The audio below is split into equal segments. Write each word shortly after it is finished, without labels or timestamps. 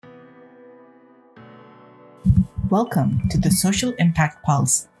Welcome to the Social Impact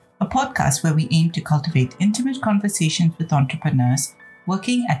Pulse, a podcast where we aim to cultivate intimate conversations with entrepreneurs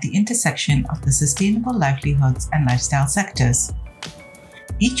working at the intersection of the sustainable livelihoods and lifestyle sectors.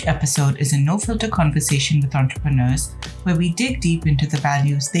 Each episode is a no-filter conversation with entrepreneurs where we dig deep into the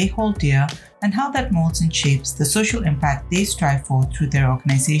values they hold dear and how that molds and shapes the social impact they strive for through their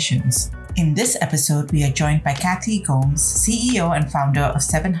organizations. In this episode, we are joined by Kathy Gomes, CEO and founder of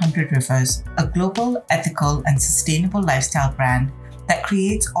 700 Rivers, a global, ethical, and sustainable lifestyle brand that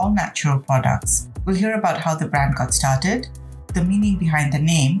creates all-natural products. We'll hear about how the brand got started, the meaning behind the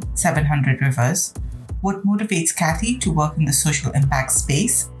name 700 Rivers, what motivates Kathy to work in the social impact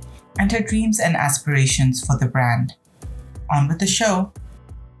space, and her dreams and aspirations for the brand. On with the show.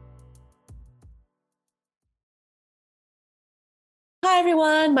 Hi,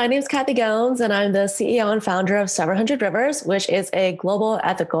 everyone. My name is Kathy Gomes, and I'm the CEO and founder of 700 Rivers, which is a global,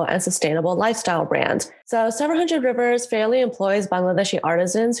 ethical, and sustainable lifestyle brand. So 700 Rivers fairly employs Bangladeshi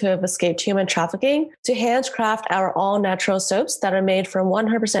artisans who have escaped human trafficking to handcraft our all-natural soaps that are made from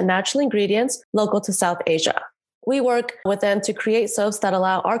 100% natural ingredients local to South Asia. We work with them to create soaps that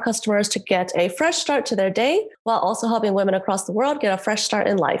allow our customers to get a fresh start to their day while also helping women across the world get a fresh start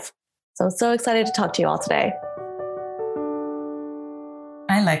in life. So I'm so excited to talk to you all today.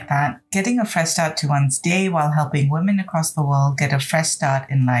 I like that. Getting a fresh start to one's day while helping women across the world get a fresh start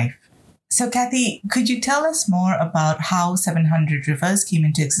in life. So, Kathy, could you tell us more about how 700 Rivers came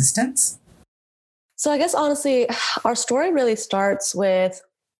into existence? So I guess, honestly, our story really starts with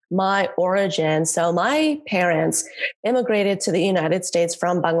my origin. So my parents immigrated to the United States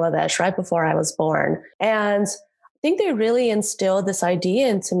from Bangladesh right before I was born. And I think they really instilled this idea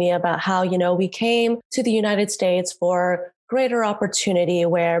into me about how, we came to the United States for greater opportunity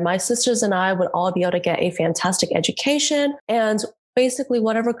where my sisters and I would all be able to get a fantastic education and basically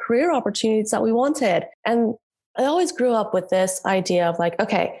whatever career opportunities that we wanted. And I always grew up with this idea of like,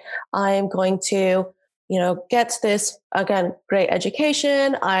 okay, I am going to, get this, again, great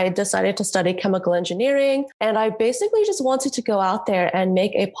education. I decided to study chemical engineering, and I basically just wanted to go out there and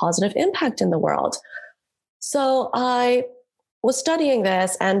make a positive impact in the world. So I was studying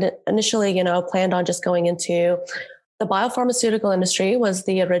this and initially, planned on just going into the biopharmaceutical industry was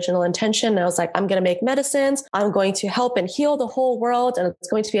the original intention. And I was like, I'm going to make medicines. I'm going to help and heal the whole world. And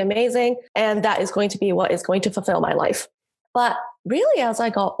it's going to be amazing. And that is going to be what is going to fulfill my life. But really, as I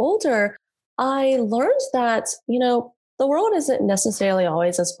got older, I learned that, the world isn't necessarily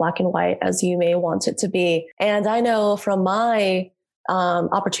always as black and white as you may want it to be. And I know from my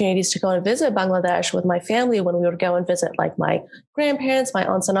opportunities to go and visit Bangladesh with my family when we would go and visit like my grandparents, my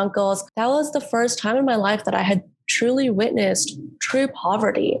aunts and uncles, that was the first time in my life that I had truly witnessed true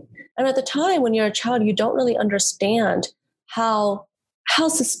poverty. And at the time when you're a child, you don't really understand how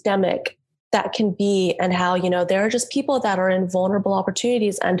systemic that can be and how, there are just people that are in vulnerable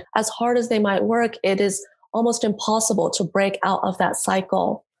opportunities. And as hard as they might work, it is almost impossible to break out of that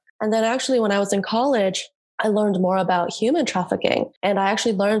cycle. And then actually when I was in college, I learned more about human trafficking. And I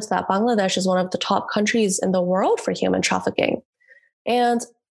actually learned that Bangladesh is one of the top countries in the world for human trafficking. And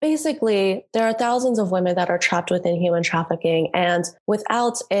basically, there are thousands of women that are trapped within human trafficking. And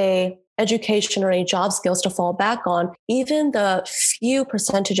without a education or any job skills to fall back on, even the few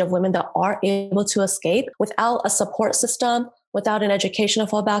percentage of women that are able to escape without a support system, without an education to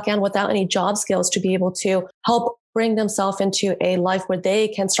fall back on, without any job skills to be able to help bring themselves into a life where they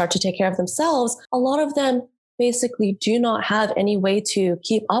can start to take care of themselves, a lot of them basically do not have any way to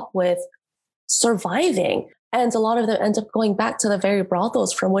keep up with surviving. And a lot of them end up going back to the very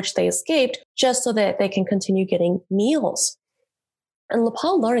brothels from which they escaped just so that they can continue getting meals. And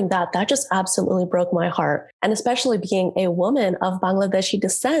upon learning that just absolutely broke my heart. And especially being a woman of Bangladeshi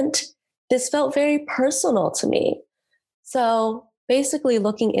descent, this felt very personal to me. So basically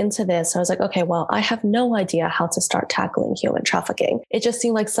looking into this, I was like, okay, well, I have no idea how to start tackling human trafficking. It just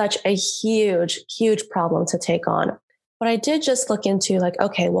seemed like such a huge, huge problem to take on. But I did just look into like,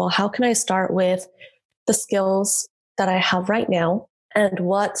 okay, well, how can I start with the skills that I have right now? And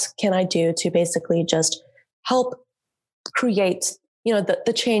what can I do to basically just help create,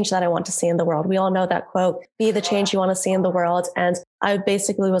 the change that I want to see in the world? We all know that quote, be the change you want to see in the world. And I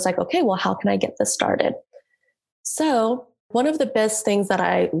basically was like, okay, well, how can I get this started? So one of the best things that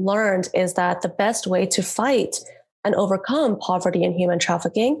I learned is that the best way to fight and overcome poverty and human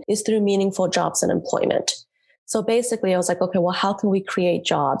trafficking is through meaningful jobs and employment. So basically I was like, okay, well, how can we create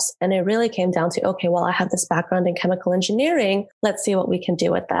jobs? And it really came down to, okay, well, I have this background in chemical engineering. Let's see what we can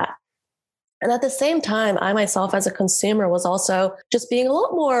do with that. And at the same time, I myself as a consumer was also just being a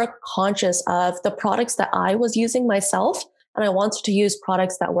lot more conscious of the products that I was using myself. And I wanted to use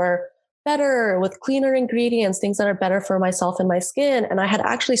products that were better with cleaner ingredients, things that are better for myself and my skin. And I had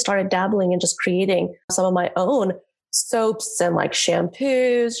actually started dabbling in just creating some of my own soaps and like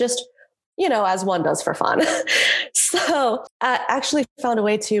shampoos, just, as one does for fun. So I actually found a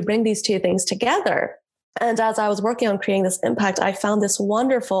way to bring these two things together. And as I was working on creating this impact, I found this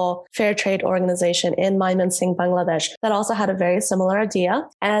wonderful fair trade organization in Mymensingh, Bangladesh, that also had a very similar idea.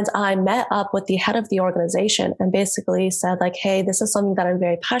 And I met up with the head of the organization and basically said like, hey, this is something that I'm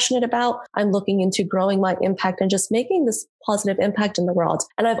very passionate about. I'm looking into growing my impact and just making this positive impact in the world.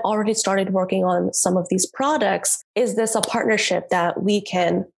 And I've already started working on some of these products. Is this a partnership that we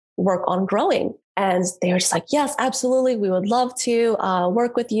can work on growing? And they were just like, yes, absolutely. We would love to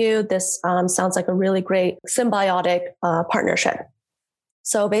work with you. This sounds like a really great symbiotic partnership.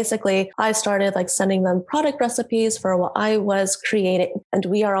 So basically, I started like sending them product recipes for what I was creating. And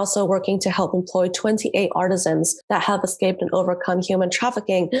we are also working to help employ 28 artisans that have escaped and overcome human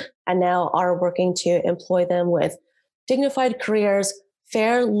trafficking and now are working to employ them with dignified careers,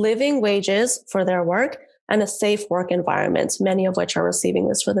 fair living wages for their work, and a safe work environment, many of which are receiving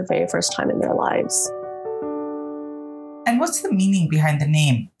this for the very first time in their lives. And what's the meaning behind the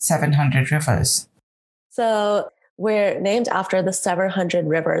name 700 Rivers? So we're named after the 700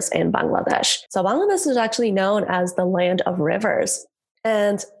 rivers in Bangladesh. So Bangladesh is actually known as the land of rivers.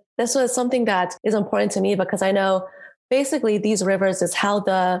 And this was something that is important to me because I know basically these rivers is how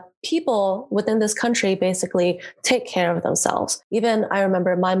the people within this country basically take care of themselves. Even I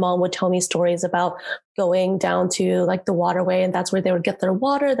remember my mom would tell me stories about going down to like the waterway, and that's where they would get their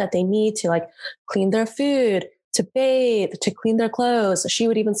water that they need to like clean their food, to bathe, to clean their clothes. She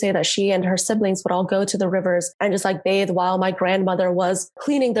would even say that she and her siblings would all go to the rivers and just like bathe while my grandmother was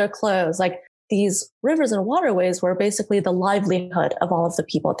cleaning their clothes. Like these rivers and waterways were basically the livelihood of all of the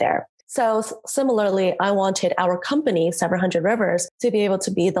people there. So similarly, I wanted our company, 700 Rivers, to be able to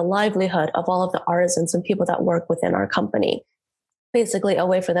be the livelihood of all of the artisans and people that work within our company. Basically a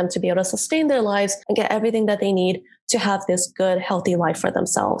way for them to be able to sustain their lives and get everything that they need to have this good, healthy life for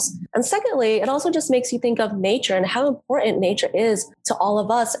themselves. And secondly, it also just makes you think of nature and how important nature is to all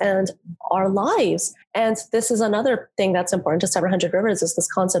of us and our lives. And this is another thing that's important to 700 Rivers is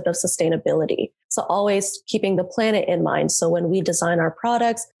this concept of sustainability. So always keeping the planet in mind. So when we design our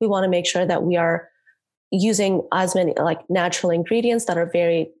products, we want to make sure that we are using as many like natural ingredients that are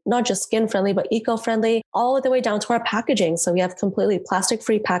very, not just skin friendly, but eco-friendly, all the way down to our packaging. So we have completely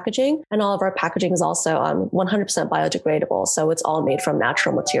plastic-free packaging, and all of our packaging is also 100% biodegradable. So it's all made from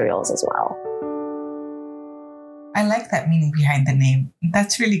natural materials as well. I like that meaning behind the name.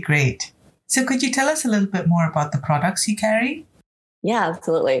 That's really great. So could you tell us a little bit more about the products you carry? Yeah,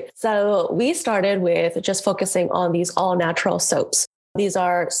 absolutely. So we started with just focusing on these all natural soaps. These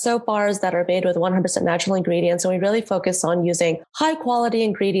are soap bars that are made with 100% natural ingredients. And we really focus on using high quality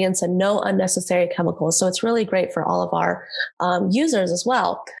ingredients and no unnecessary chemicals. So it's really great for all of our users as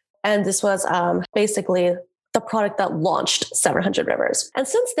well. And this was basically the product that launched 700 Rivers. And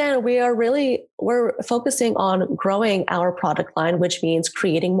since then, we're focusing on growing our product line, which means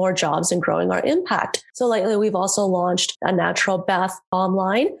creating more jobs and growing our impact. So lately, we've also launched a natural bath bomb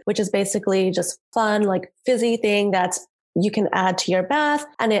line, which is basically just fun, like fizzy thing that's you can add to your bath,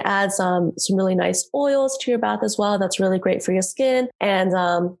 and it adds some really nice oils to your bath as well. That's really great for your skin, and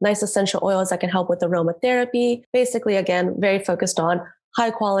nice essential oils that can help with aromatherapy. Basically, again, very focused on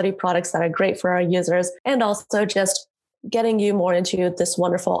high quality products that are great for our users, and also just getting you more into this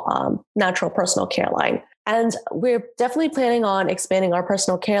wonderful natural personal care line. And we're definitely planning on expanding our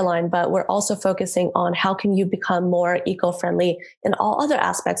personal care line, but we're also focusing on how can you become more eco-friendly in all other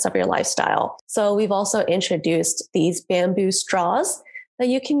aspects of your lifestyle. So we've also introduced these bamboo straws that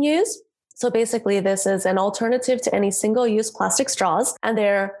you can use. So basically, this is an alternative to any single-use plastic straws, and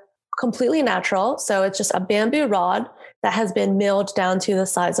they're completely natural. So it's just a bamboo rod that has been milled down to the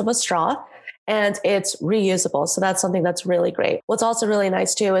size of a straw, and it's reusable. So that's something that's really great. What's also really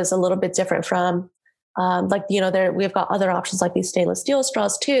nice too is a little bit different from we've got other options like these stainless steel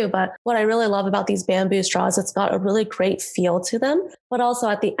straws too. But what I really love about these bamboo straws, it's got a really great feel to them. But also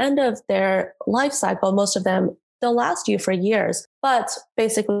at the end of their life cycle, most of them, they'll last you for years. But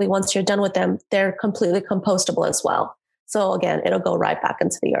basically, once you're done with them, they're completely compostable as well. So again, it'll go right back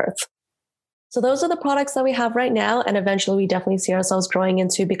into the earth. So those are the products that we have right now. And eventually, we definitely see ourselves growing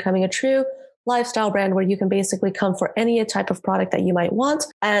into becoming a true lifestyle brand where you can basically come for any type of product that you might want.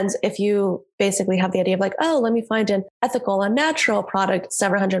 And if you basically have the idea of like, oh, let me find an ethical and natural product,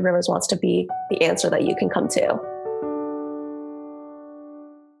 700 Rivers wants to be the answer that you can come to.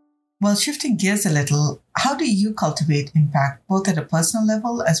 Well, shifting gears a little, how do you cultivate impact both at a personal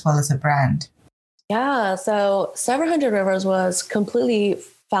level as well as a brand? Yeah, so 700 Rivers was completely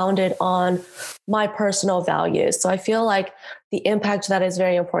founded on my personal values. So I feel like the impact that is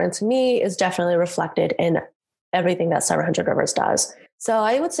very important to me is definitely reflected in everything that 700 Rivers does. So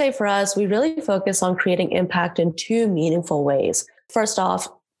I would say for us, we really focus on creating impact in two meaningful ways. First off,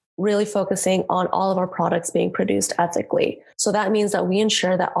 really focusing on all of our products being produced ethically. So that means that we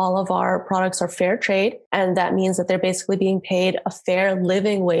ensure that all of our products are fair trade. And that means that they're basically being paid a fair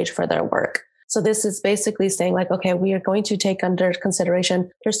living wage for their work. So this is basically saying like, okay, we are going to take under consideration.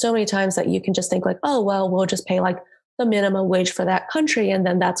 There's so many times that you can just think like, oh, well, we'll just pay like the minimum wage for that country. And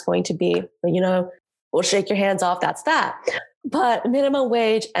then that's going to be, we'll shake your hands off. That's that. But minimum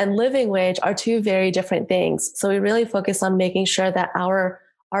wage and living wage are two very different things. So we really focus on making sure that our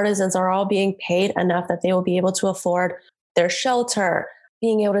artisans are all being paid enough that they will be able to afford their shelter,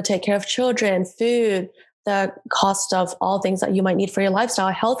 being able to take care of children, food, the cost of all things that you might need for your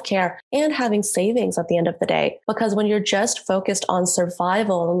lifestyle, healthcare, and having savings at the end of the day. Because when you're just focused on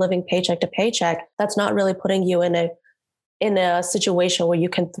survival and living paycheck to paycheck, that's not really putting you in a situation where you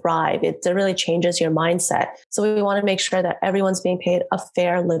can thrive. It really changes your mindset. So we want to make sure that everyone's being paid a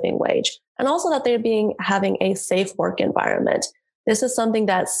fair living wage, and also that they're having a safe work environment. This is something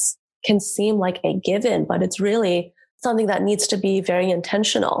that can seem like a given, but it's really something that needs to be very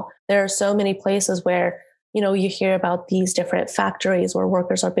intentional. There are so many places where, you hear about these different factories where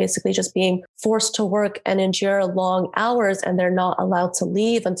workers are basically just being forced to work and endure long hours, and they're not allowed to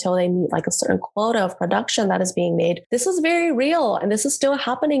leave until they meet like a certain quota of production that is being made. This is very real, and this is still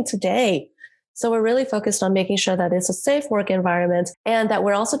happening today. So we're really focused on making sure that it's a safe work environment, and that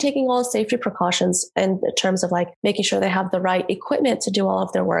we're also taking all safety precautions in terms of like making sure they have the right equipment to do all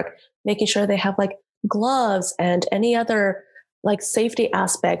of their work, making sure they have like gloves and any other like safety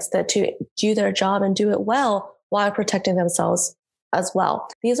aspects that to do their job and do it well while protecting themselves as well.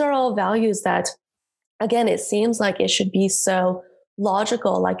 These are all values that, again, it seems like it should be so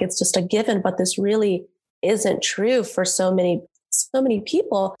logical, like it's just a given, but this really isn't true for so many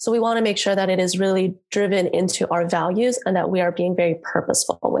people. So we want to make sure that it is really driven into our values and that we are being very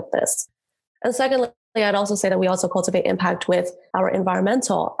purposeful with this. And secondly, I'd also say that we also cultivate impact with our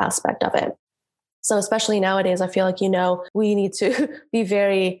environmental aspect of it. So especially nowadays, I feel like, we need to be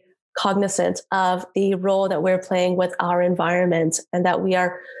very cognizant of the role that we're playing with our environment, and that we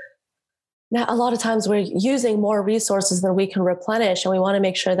are now, a lot of times we're using more resources than we can replenish. And we want to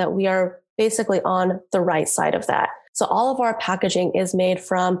make sure that we are basically on the right side of that. So all of our packaging is made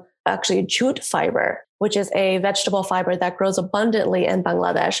from actually jute fiber, which is a vegetable fiber that grows abundantly in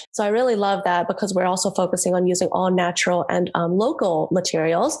Bangladesh. So I really love that because we're also focusing on using all natural and local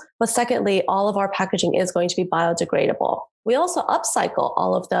materials. But secondly, all of our packaging is going to be biodegradable. We also upcycle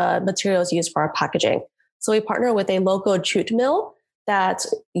all of the materials used for our packaging. So we partner with a local jute mill that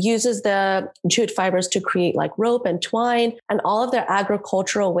uses the jute fibers to create like rope and twine, and all of their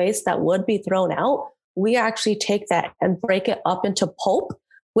agricultural waste that would be thrown out. We actually take that and break it up into pulp,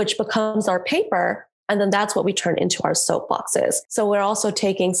 which becomes our paper. And then that's what we turn into our soap boxes. So we're also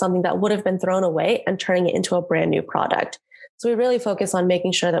taking something that would have been thrown away and turning it into a brand new product. So we really focus on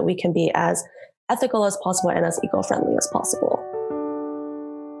making sure that we can be as ethical as possible and as eco-friendly as possible.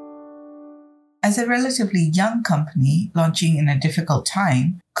 As a relatively young company launching in a difficult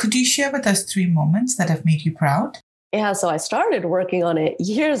time, could you share with us 3 moments that have made you proud? Yeah, so I started working on it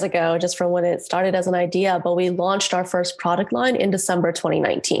years ago, just from when it started as an idea, but we launched our first product line in December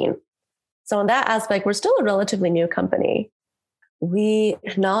 2019. So in that aspect, we're still a relatively new company. We,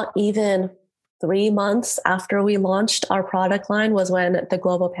 not even 3 months after we launched our product line, was when the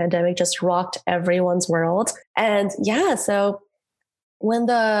global pandemic just rocked everyone's world. And yeah, so when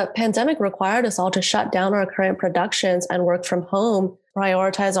the pandemic required us all to shut down our current productions and work from home,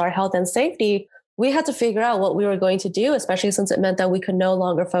 prioritize our health and safety, we had to figure out what we were going to do, especially since it meant that we could no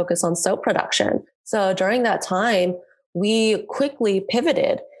longer focus on soap production. So during that time, we quickly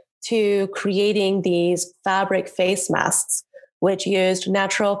pivoted to creating these fabric face masks, which used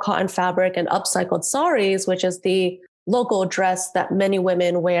natural cotton fabric and upcycled saris, which is the local dress that many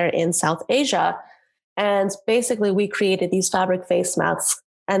women wear in South Asia. And basically, we created these fabric face masks,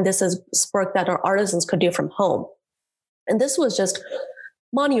 and this is work that our artisans could do from home. And this was just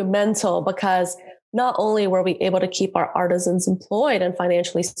monumental because not only were we able to keep our artisans employed and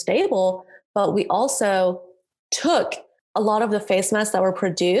financially stable, but we also took a lot of the face masks that were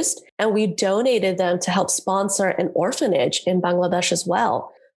produced and we donated them to help sponsor an orphanage in Bangladesh as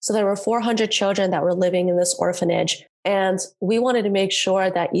well. So there were 400 children that were living in this orphanage. And we wanted to make sure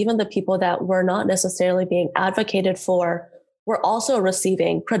that even the people that were not necessarily being advocated for were also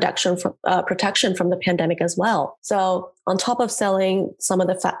receiving protection from the pandemic as well. So on top of selling some of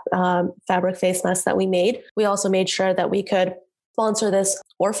the fabric face masks that we made, we also made sure that we could sponsor this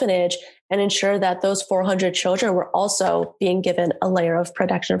orphanage and ensure that those 400 children were also being given a layer of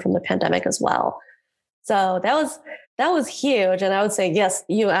protection from the pandemic as well. So that was huge. And I would say, yes,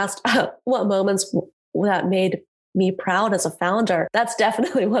 you asked what moments that made me proud as a founder. That's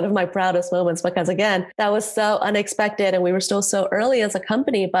definitely one of my proudest moments because again, that was so unexpected and we were still so early as a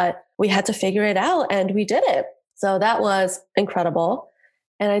company, but we had to figure it out and we did it. So that was incredible.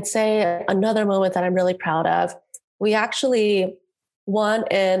 And I'd say another moment that I'm really proud of, we actually won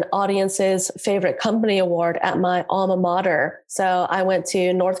an audience's favorite company award at my alma mater. So I went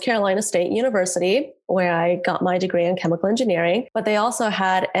to North Carolina State University, where I got my degree in chemical engineering, but they also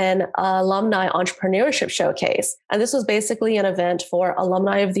had an alumni entrepreneurship showcase. And this was basically an event for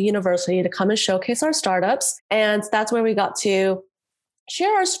alumni of the university to come and showcase our startups. And that's where we got to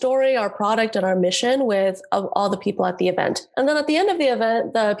share our story, our product, and our mission with all the people at the event. And then at the end of the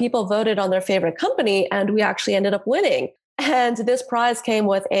event, the people voted on their favorite company, and we actually ended up winning. And this prize came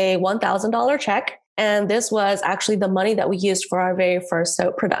with a $1,000 check. And this was actually the money that we used for our very first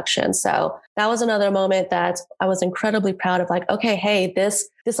soap production. So that was another moment that I was incredibly proud of. Like, okay, hey, this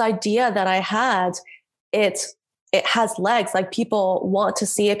idea that I had, it has legs. Like people want to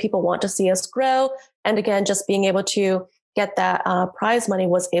see it. People want to see us grow. And again, just being able to get that prize money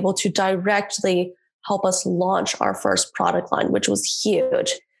was able to directly help us launch our first product line, which was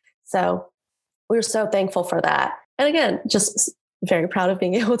huge. So we were so thankful for that. And again, just very proud of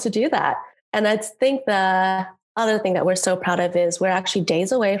being able to do that. And I think the other thing that we're so proud of is we're actually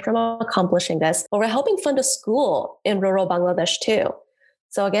days away from accomplishing this, but we're helping fund a school in rural Bangladesh too.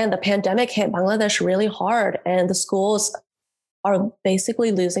 So again, the pandemic hit Bangladesh really hard and the schools are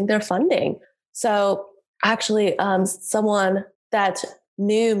basically losing their funding. So actually, someone that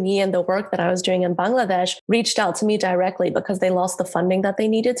knew me and the work that I was doing in Bangladesh reached out to me directly because they lost the funding that they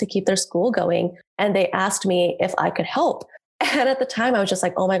needed to keep their school going. And they asked me if I could help. And at the time I was just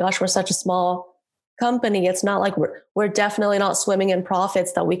like, oh my gosh, we're such a small company. It's not like we're definitely not swimming in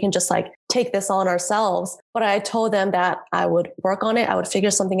profits that we can just like take this on ourselves. But I told them that I would work on it. I would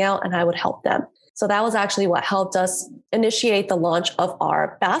figure something out and I would help them. So that was actually what helped us initiate the launch of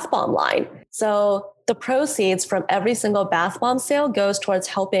our bath bomb line. So the proceeds from every single bath bomb sale goes towards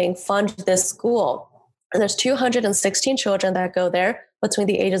helping fund this school. And there's 216 children that go there between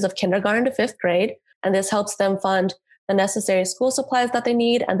the ages of kindergarten to fifth grade. And this helps them fund the necessary school supplies that they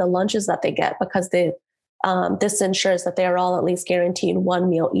need and the lunches that they get because this ensures that they are all at least guaranteed one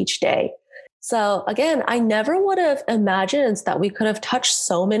meal each day. So again, I never would have imagined that we could have touched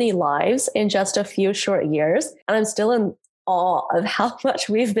so many lives in just a few short years. And I'm still in awe of how much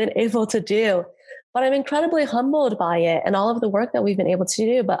we've been able to do. But I'm incredibly humbled by it and all of the work that we've been able to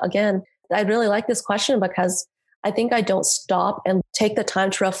do. But again, I really like this question because I think I don't stop and take the time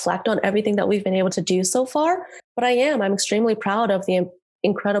to reflect on everything that we've been able to do so far. But I'm extremely proud of the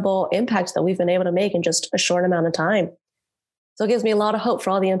incredible impact that we've been able to make in just a short amount of time. So it gives me a lot of hope for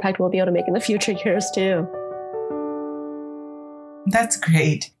all the impact we'll be able to make in the future years too. That's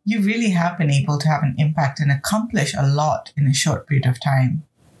great. You really have been able to have an impact and accomplish a lot in a short period of time.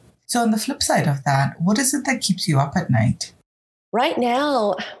 So on the flip side of that, what is it that keeps you up at night? Right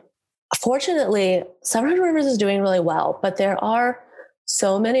now, fortunately, 700 Rivers is doing really well, but there are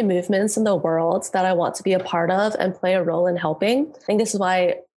so many movements in the world that I want to be a part of and play a role in helping. I think this is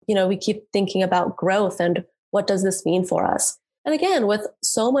why, we keep thinking about growth and what does this mean for us? And again, with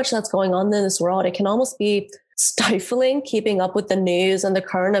so much that's going on in this world, it can almost be stifling keeping up with the news and the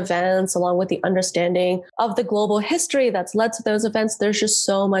current events, along with the understanding of the global history that's led to those events. There's just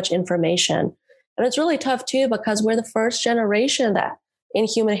so much information. And it's really tough too, because we're the first generation that in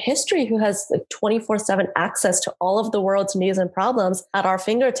human history who has 24/7 access to all of the world's news and problems at our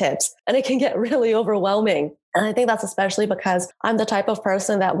fingertips. And it can get really overwhelming. And I think that's especially because I'm the type of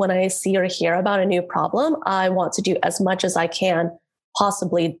person that when I see or hear about a new problem, I want to do as much as I can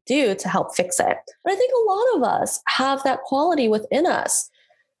possibly do to help fix it. But I think a lot of us have that quality within us.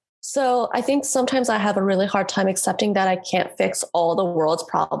 So I think sometimes I have a really hard time accepting that I can't fix all the world's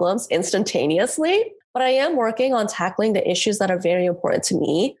problems instantaneously, but I am working on tackling the issues that are very important to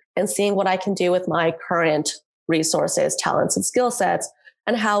me and seeing what I can do with my current resources, talents, and skill sets,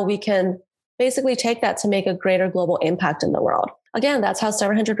 and how we can basically take that to make a greater global impact in the world. Again, that's how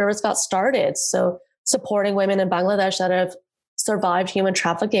 700 Rivers got started. So supporting women in Bangladesh that have survived human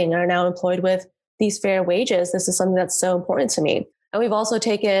trafficking and are now employed with these fair wages. This is something that's so important to me. And we've also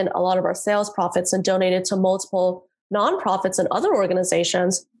taken a lot of our sales profits and donated to multiple nonprofits and other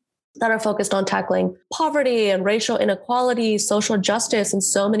organizations that are focused on tackling poverty and racial inequality, social justice, and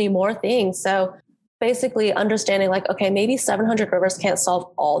so many more things. So basically understanding like, okay, maybe 700 Rivers can't solve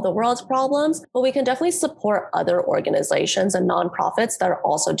all the world's problems, but we can definitely support other organizations and nonprofits that are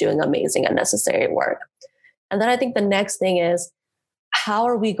also doing amazing and necessary work. And then I think the next thing is, how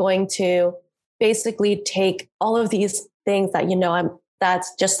are we going to basically take all of these things that,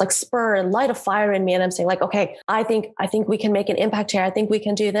 that's just like spur and light a fire in me. And I'm saying like, okay, I think we can make an impact here. I think we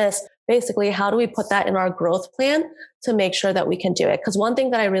can do this. Basically, how do we put that in our growth plan to make sure that we can do it? Because one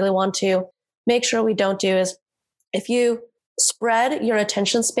thing that I really want to make sure we don't do is, if you spread your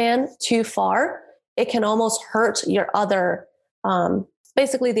attention span too far, it can almost hurt your other,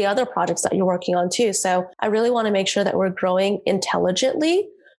 basically the other projects that you're working on too. So I really want to make sure that we're growing intelligently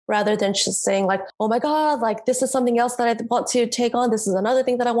rather than just saying like, oh my God, like this is something else that I want to take on. This is another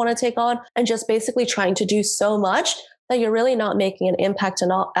thing that I want to take on, and just basically trying to do so much that you're really not making an impact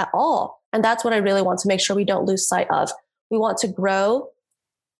at all. And that's what I really want to make sure we don't lose sight of. We want to grow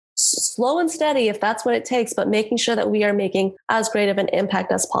slow and steady if that's what it takes, but making sure that we are making as great of an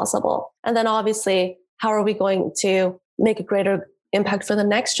impact as possible. And then obviously, how are we going to make a greater impact for the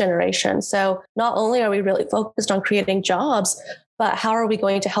next generation? So not only are we really focused on creating jobs, but how are we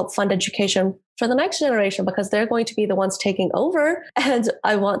going to help fund education for the next generation? Because they're going to be the ones taking over. And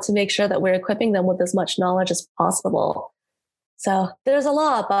I want to make sure that we're equipping them with as much knowledge as possible. So there's a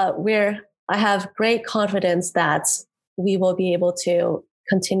lot, but I have great confidence that we will be able to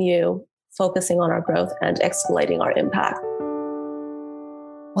continue focusing on our growth and escalating our impact.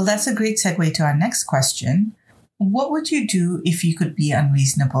 Well, that's a great segue to our next question. What would you do if you could be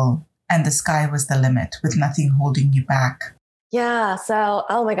unreasonable and the sky was the limit with nothing holding you back? Yeah. So,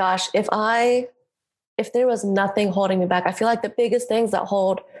 oh my gosh, if there was nothing holding me back, I feel like the biggest things that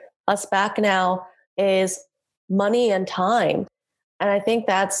hold us back now is money and time. And I think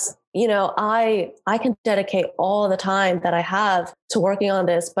that's, I can dedicate all the time that I have to working on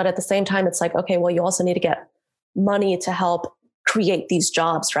this, but at the same time, it's like, okay, well, you also need to get money to help create these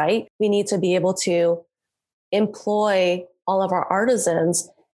jobs, right? We need to be able to employ all of our artisans,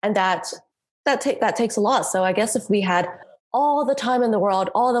 and that takes a lot. So I guess if we had all the time in the world,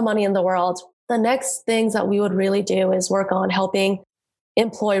 all the money in the world, the next things that we would really do is work on helping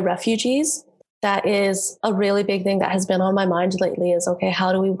employ refugees. That is a really big thing that has been on my mind lately is, okay,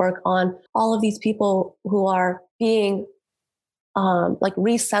 how do we work on all of these people who are being like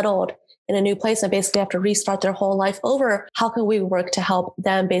resettled in a new place and basically have to restart their whole life over? How can we work to help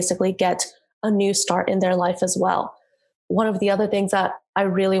them basically get a new start in their life as well? One of the other things that I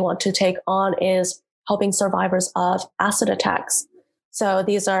really want to take on is helping survivors of acid attacks. So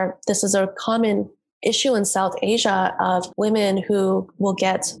this is a common issue in South Asia of women who will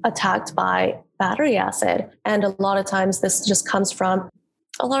get attacked by battery acid. And a lot of times this just comes from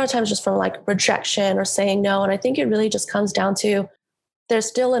like rejection or saying no. And I think it really just comes down to there's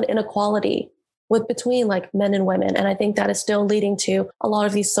still an inequality between like men and women. And I think that is still leading to a lot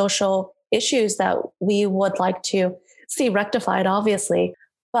of these social issues that we would like to see rectified, obviously.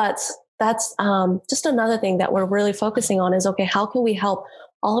 But that's just another thing that we're really focusing on is, okay, how can we help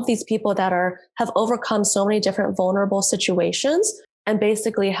all of these people that have overcome so many different vulnerable situations and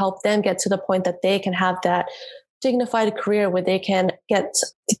basically help them get to the point that they can have that dignified career where they can get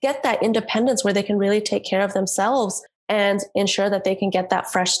that independence, where they can really take care of themselves and ensure that they can get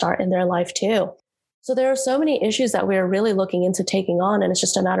that fresh start in their life too. So there are so many issues that we're really looking into taking on. And it's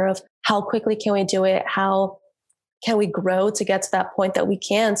just a matter of how quickly can we do it? How can we grow to get to that point that we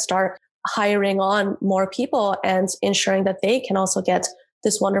can start hiring on more people and ensuring that they can also get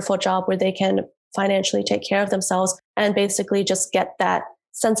this wonderful job where they can financially take care of themselves and basically just get that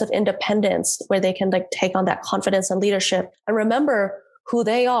sense of independence where they can like take on that confidence and leadership and remember who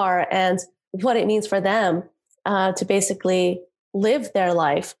they are and what it means for them to basically live their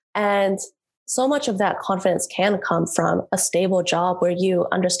life. And so much of that confidence can come from a stable job where you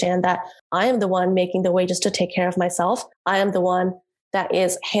understand that I am the one making the wages to take care of myself. I am the one that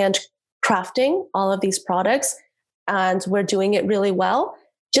is handcrafting all of these products and we're doing it really well.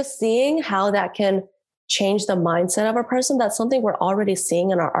 Just seeing how that can change the mindset of a person, that's something we're already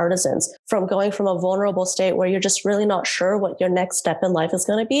seeing in our artisans, from going from a vulnerable state where you're just really not sure what your next step in life is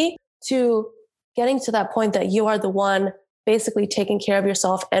going to be to getting to that point that you are the one basically taking care of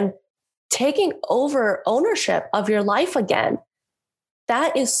yourself and taking over ownership of your life again.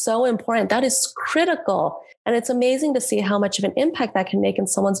 That is so important. That is critical. And it's amazing to see how much of an impact that can make in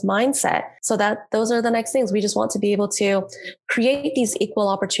someone's mindset. So those are the next things. We just want to be able to create these equal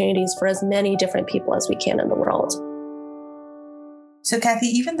opportunities for as many different people as we can in the world. So Kathy,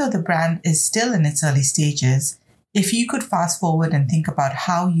 even though the brand is still in its early stages, if you could fast forward and think about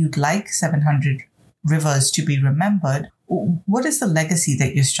how you'd like 700 Rivers to be remembered, what is the legacy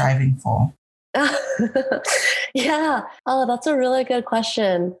that you're striving for? Yeah. Oh, that's a really good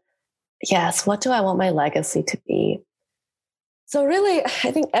question. Yes. What do I want my legacy to be? So, really,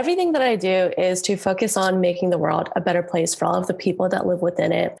 I think everything that I do is to focus on making the world a better place for all of the people that live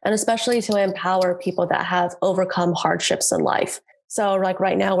within it, and especially to empower people that have overcome hardships in life. So, like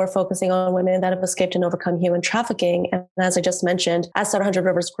right now, we're focusing on women that have escaped and overcome human trafficking. And as I just mentioned, as 700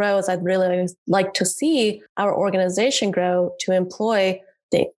 Rivers grows, I'd really like to see our organization grow to employ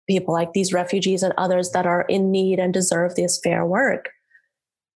people like these refugees and others that are in need and deserve this fair work.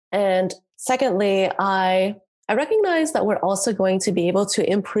 And secondly, I recognize that we're also going to be able to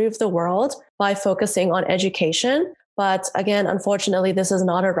improve the world by focusing on education. But again, unfortunately, this is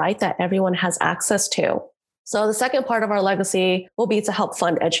not a right that everyone has access to. So the second part of our legacy will be to help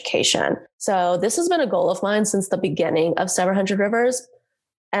fund education. So this has been a goal of mine since the beginning of 700 Rivers.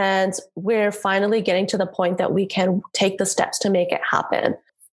 And we're finally getting to the point that we can take the steps to make it happen.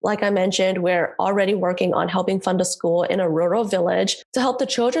 Like I mentioned, we're already working on helping fund a school in a rural village to help the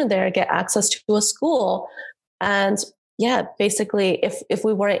children there get access to a school. And yeah, basically, if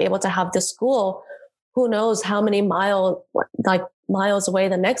we weren't able to have this school, who knows how many miles away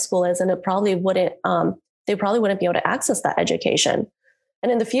the next school is, and it probably wouldn't. They probably wouldn't be able to access that education.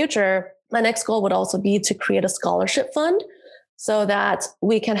 And in the future, my next goal would also be to create a scholarship fund so that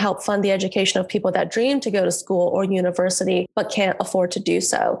we can help fund the education of people that dream to go to school or university, but can't afford to do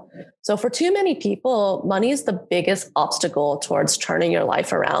so. So for too many people, money is the biggest obstacle towards turning your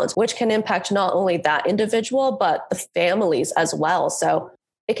life around, which can impact not only that individual, but the families as well. So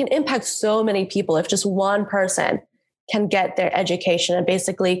it can impact so many people if just one person can get their education and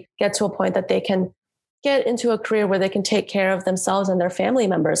basically get to a point that they can get into a career where they can take care of themselves and their family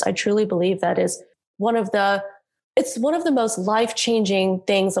members. I truly believe that is it's one of the most life-changing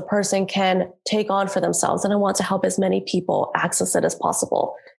things a person can take on for themselves. And I want to help as many people access it as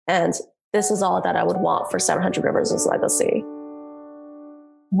possible. And this is all that I would want for 700 Rivers' legacy.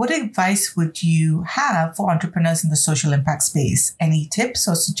 What advice would you have for entrepreneurs in the social impact space? Any tips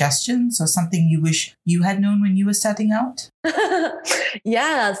or suggestions or something you wish you had known when you were starting out?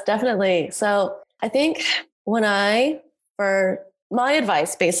 Yes, definitely. So I think for my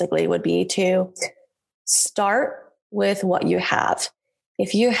advice basically would be to start with what you have.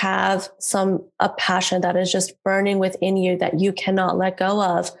 If you have a passion that is just burning within you that you cannot let go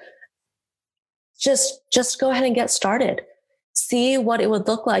of, just go ahead and get started. See what it would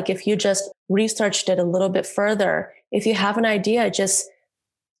look like if you just researched it a little bit further. If you have an idea, just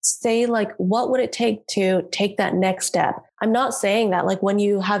say like, what would it take to take that next step? I'm not saying that like when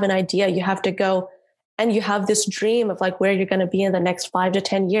you have an idea, you have to go and you have this dream of like where you're going to be in the next 5 to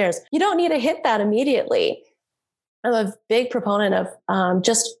 10 years. You don't need to hit that immediately. I'm a big proponent of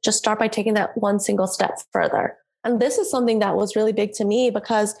just start by taking that one single step further. And this is something that was really big to me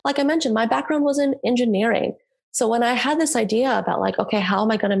because, like I mentioned, my background was in engineering. So when I had this idea about like, okay, how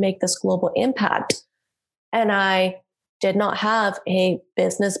am I going to make this global impact? And I did not have a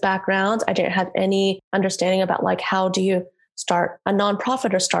business background. I didn't have any understanding about like, how do you start a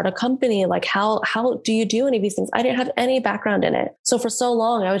nonprofit or start a company? Like how do you do any of these things? I didn't have any background in it. So for so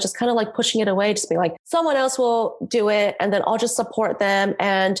long, I was just kind of like pushing it away, just being like, someone else will do it and then I'll just support them.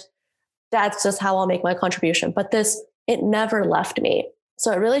 And that's just how I'll make my contribution. But it never left me.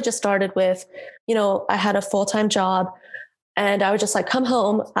 So it really just started with, I had a full-time job and I would just like come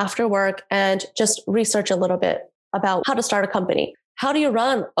home after work and just research a little bit about how to start a company. How do you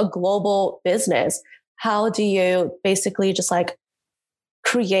run a global business? How do you basically just like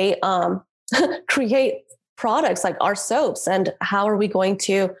create products like our soaps, and how are we going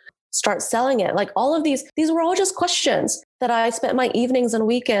to start selling it? Like all of these were all just questions that I spent my evenings and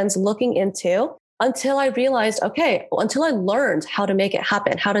weekends looking into until I realized, until I learned how to make it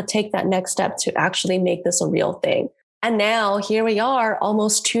happen, how to take that next step to actually make this a real thing. And now here we are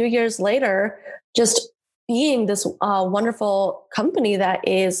almost 2 years later, just being this wonderful company that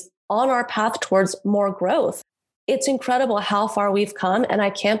is on our path towards more growth. It's incredible how far we've come. And I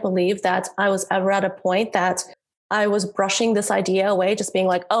can't believe that I was ever at a point that I was brushing this idea away, just being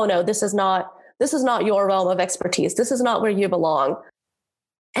like, oh no, this is not your realm of expertise. This is not where you belong.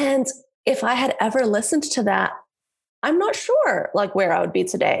 And if I had ever listened to that, I'm not sure like where I would be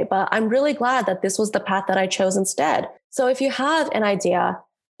today, but I'm really glad that this was the path that I chose instead. So if you have an idea,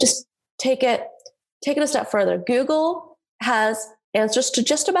 just take it a step further. Google has answers to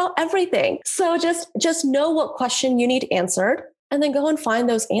just about everything. So just know what question you need answered and then go and find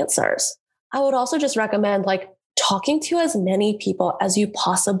those answers. I would also just recommend like talking to as many people as you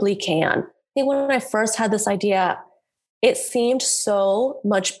possibly can. I think when I first had this idea, it seemed so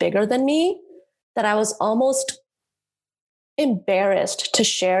much bigger than me that I was almost embarrassed to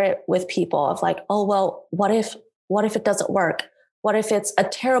share it with people of like, oh, well, what if it doesn't work? What if it's a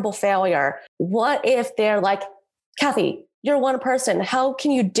terrible failure? What if they're like, Kathy, you're one person. How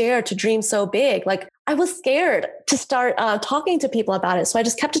can you dare to dream so big? Like, I was scared to start talking to people about it. So I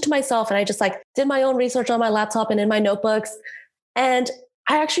just kept it to myself, and I just like did my own research on my laptop and in my notebooks. And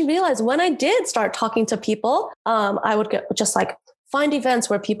I actually realized when I did start talking to people, I would just like find events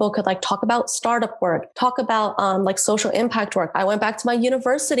where people could like talk about startup work, talk about like social impact work. I went back to my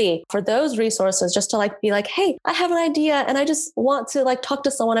university for those resources just to like be like, hey, I have an idea and I just want to like talk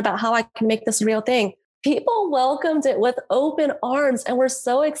to someone about how I can make this a real thing. People welcomed it with open arms and were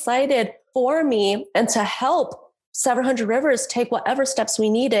so excited for me and to help 700 Rivers take whatever steps we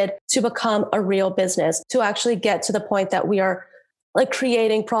needed to become a real business, to actually get to the point that we are like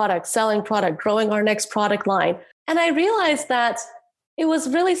creating product, selling product, growing our next product line. And I realized that it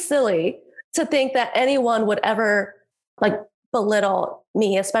was really silly to think that anyone would ever like belittle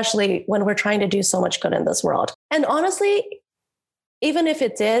me, especially when we're trying to do so much good in this world. And honestly, even if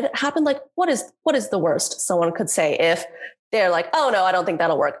it did happen, like what is the worst someone could say if they're like, oh no, I don't think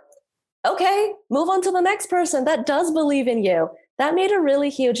that'll work. Okay, move on to the next person that does believe in you. That made a really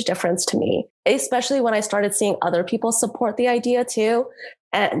huge difference to me, especially when I started seeing other people support the idea too,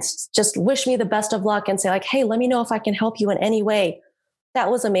 and just wish me the best of luck and say like, hey, let me know if I can help you in any way. That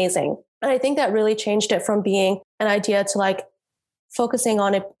was amazing. And I think that really changed it from being an idea to like focusing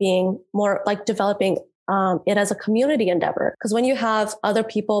on it being more like developing it as a community endeavor. Because when you have other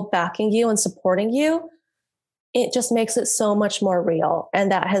people backing you and supporting you, it just makes it so much more real.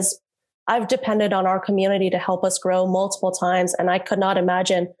 And I've depended on our community to help us grow multiple times. And I could not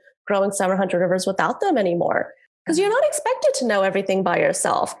imagine growing 700 Rivers without them anymore. Because you're not expected to know everything by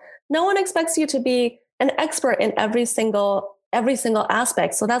yourself. No one expects you to be an expert in every single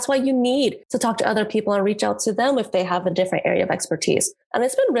aspect. So that's why you need to talk to other people and reach out to them if they have a different area of expertise. And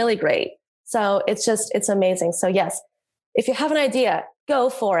it's been really great. So it's amazing. So yes, if you have an idea, go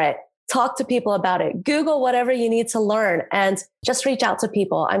for it. Talk to people about it. Google whatever you need to learn and just reach out to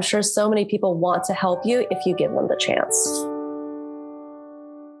people. I'm sure so many people want to help you if you give them the chance.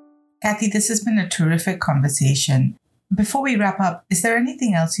 Kathy, this has been a terrific conversation. Before we wrap up, is there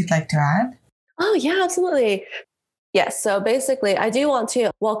anything else you'd like to add? Oh, yeah, absolutely. Yes. So basically, I do want to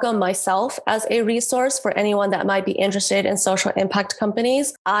welcome myself as a resource for anyone that might be interested in social impact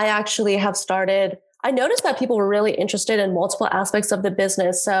companies. I actually I noticed that people were really interested in multiple aspects of the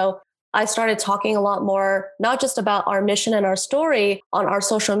business. So I started talking a lot more, not just about our mission and our story on our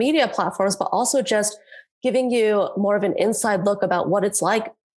social media platforms, but also just giving you more of an inside look about what it's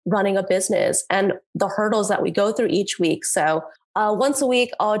like running a business and the hurdles that we go through each week. So once a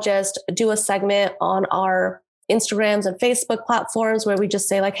week, I'll just do a segment on our Instagrams and Facebook platforms where we just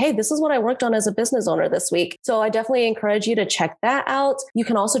say like, hey, this is what I worked on as a business owner this week. So I definitely encourage you to check that out. You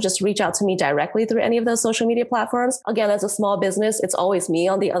can also just reach out to me directly through any of those social media platforms. Again, as a small business, it's always me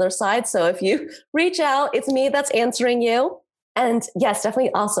on the other side. So if you reach out, it's me that's answering you. And yes,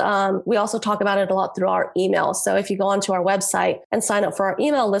 definitely also, we also talk about it a lot through our email. So if you go onto our website and sign up for our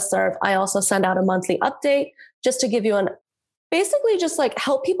email listserv, I also send out a monthly update just to give you basically just like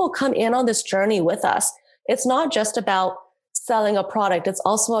help people come in on this journey with us. It's not just about selling a product. It's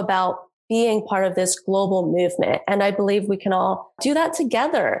also about being part of this global movement. And I believe we can all do that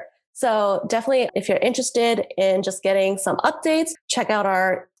together. So definitely, if you're interested in just getting some updates, check out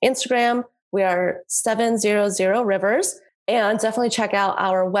our Instagram. We are 700 Rivers. And definitely check out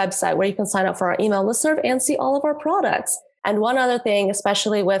our website where you can sign up for our email listserv and see all of our products. And one other thing,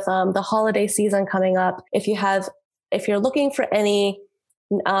 especially with the holiday season coming up, if you're looking for any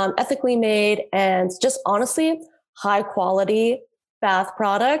ethically made and just honestly high quality bath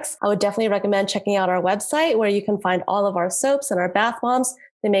products, I would definitely recommend checking out our website where you can find all of our soaps and our bath bombs.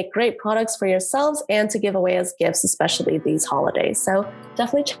 They make great products for yourselves and to give away as gifts, especially these holidays. So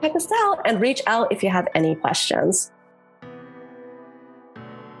definitely check us out and reach out if you have any questions.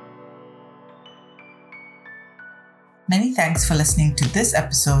 Many thanks for listening to this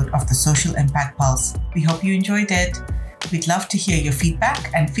episode of the Social Impact Pulse. We hope you enjoyed it. We'd love to hear your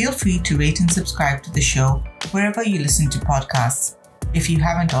feedback and feel free to rate and subscribe to the show wherever you listen to podcasts. If you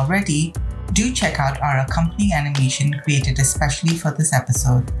haven't already, do check out our accompanying animation created especially for this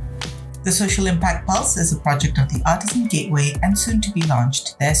episode. The Social Impact Pulse is a project of the Artisan Gateway and soon to be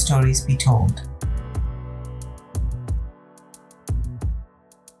launched Their Stories Be Told.